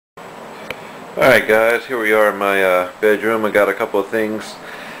Alright guys, here we are in my bedroom. I got a couple of things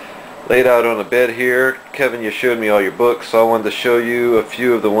laid out on the bed here. Kevin, you showed me all your books, so I wanted to show you a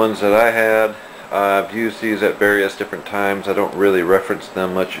few of the ones that I had. I've used these at various different times. I don't really reference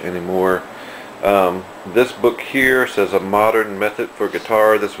them much anymore. This book here says A Modern Method for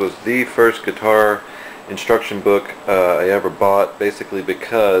Guitar. This was the first guitar instruction book I ever bought, basically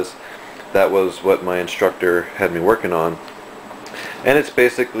because that was what my instructor had me working on. And it's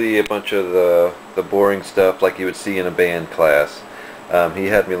basically a bunch of the boring stuff like you would see in a band class. He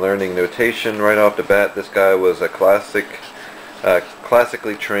had me learning notation right off the bat. This guy was a classically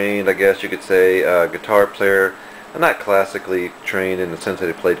trained, I guess you could say, guitar player. Not classically trained in the sense that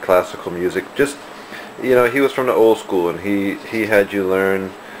he played classical music. Just, you know, he was from the old school, and he had you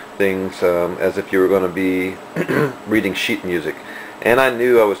learn things as if you were going to be reading sheet music. And I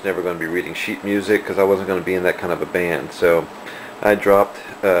knew I was never going to be reading sheet music because I wasn't going to be in that kind of a band. So I dropped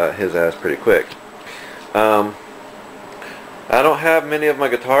his ass pretty quick. I don't have many of my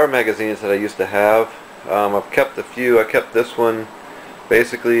guitar magazines that I used to have. I've kept a few. I kept this one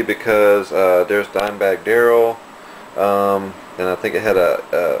basically because there's Dimebag Darrell, and I think it had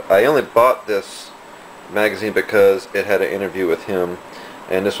I only bought this magazine because it had an interview with him,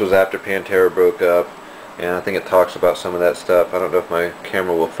 and this was after Pantera broke up, and I think it talks about some of that stuff. I don't know if my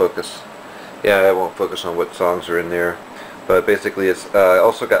camera will focus. Yeah, it won't focus on what songs are in there. But basically, it's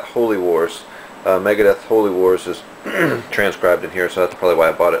also got Holy Wars. Megadeth Holy Wars is transcribed in here, so that's probably why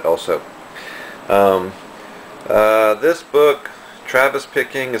I bought it also. This book, Travis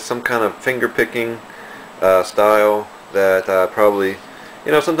Picking, is some kind of finger picking style that probably,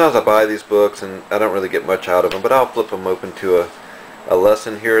 you know, sometimes I buy these books and I don't really get much out of them, but I'll flip them open to a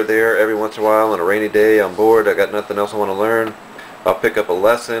lesson here or there every once in a while. On a rainy day, I'm bored, I got nothing else I want to learn. I'll pick up a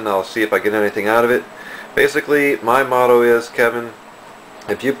lesson, I'll see if I get anything out of it. Basically, my motto is, Kevin,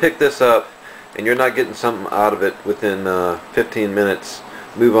 if you pick this up and you're not getting something out of it within 15 minutes,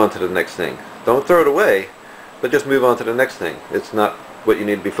 move on to the next thing. Don't throw it away, but just move on to the next thing. It's not what you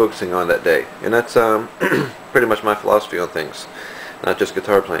need to be focusing on that day. And that's pretty much my philosophy on things, not just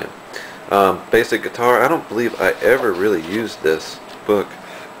guitar playing. Basic guitar, I don't believe I ever really used this book.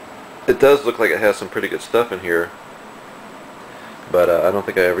 It does look like it has some pretty good stuff in here, but I don't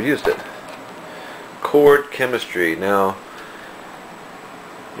think I ever used it. Chord chemistry. Now,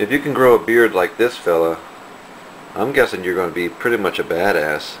 if you can grow a beard like this fella, I'm guessing you're going to be pretty much a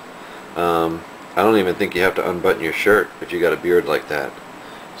badass. I don't even think you have to unbutton your shirt if you got a beard like that.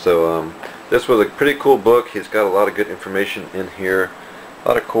 So this was a pretty cool book. He's got a lot of good information in here, a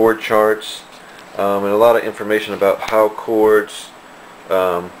lot of chord charts, and a lot of information about how chords,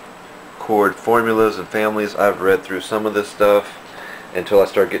 chord formulas and families. I've read through some of this stuff until I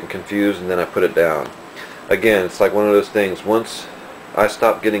start getting confused, and then I put it down. Again, it's like one of those things. Once I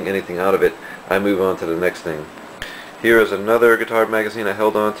stop getting anything out of it, I move on to the next thing. Here is another guitar magazine I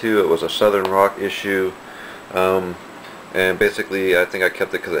held on to. It was a Southern Rock issue, and basically I think I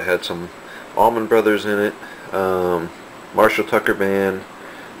kept it because it had some Allman Brothers in it, Marshall Tucker Band.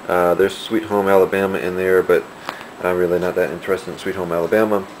 There's Sweet Home Alabama in there, but I'm really not that interested in Sweet Home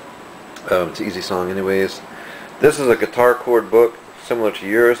Alabama. It's an easy song anyways. This is a guitar chord book similar to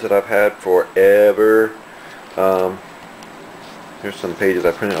yours that I've had forever. Here's some pages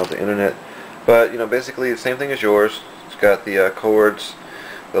I printed off the internet, but you know, basically the same thing as yours. It's got the chords,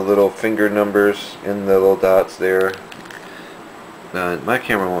 the little finger numbers in the little dots there. My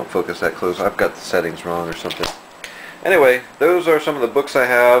camera won't focus that close. I've got the settings wrong or something. Anyway, those are some of the books I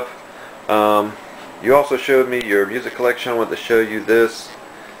have. You also showed me your music collection. I wanted to show you this.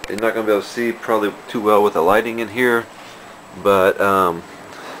 You're not going to be able to see probably too well with the lighting in here, but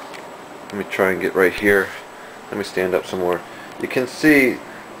let me try and get right here. Let me stand up some more. You can see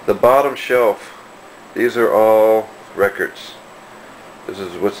the bottom shelf. These are all records. This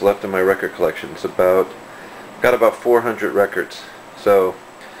is what's left in my record collection. It's got about 400 records. So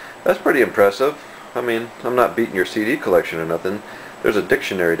that's pretty impressive. I mean, I'm not beating your CD collection or nothing. There's a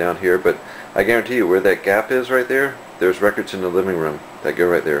dictionary down here, but I guarantee you where that gap is right there, there's records in the living room that go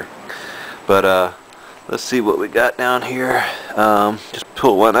right there. But let's see what we got down here. Just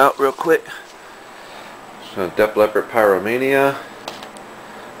pull one out real quick. So Def Leppard Pyromania.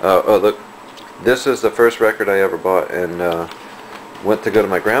 Oh look, this is the first record I ever bought, and went to go to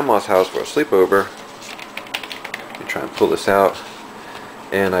my grandma's house for a sleepover. Let me try and pull this out,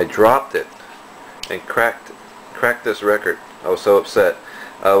 and I dropped it and cracked this record. I was so upset.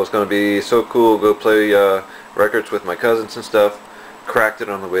 I was going to be so cool, go play records with my cousins and stuff. Cracked it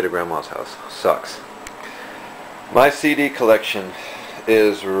on the way to grandma's house. Sucks. My CD collection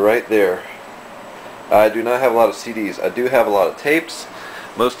is right there. I do not have a lot of CDs. I do have a lot of tapes.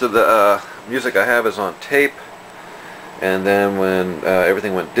 Most of the music I have is on tape, and then when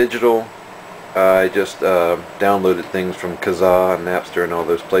everything went digital, I just downloaded things from Kazaa and Napster and all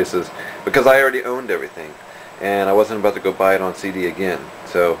those places because I already owned everything and I wasn't about to go buy it on CD again.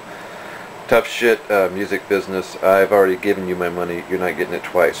 So tough shit, music business. I've already given you my money. You're not getting it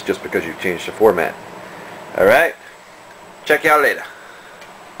twice just because you've changed the format. Alright? Check you out later.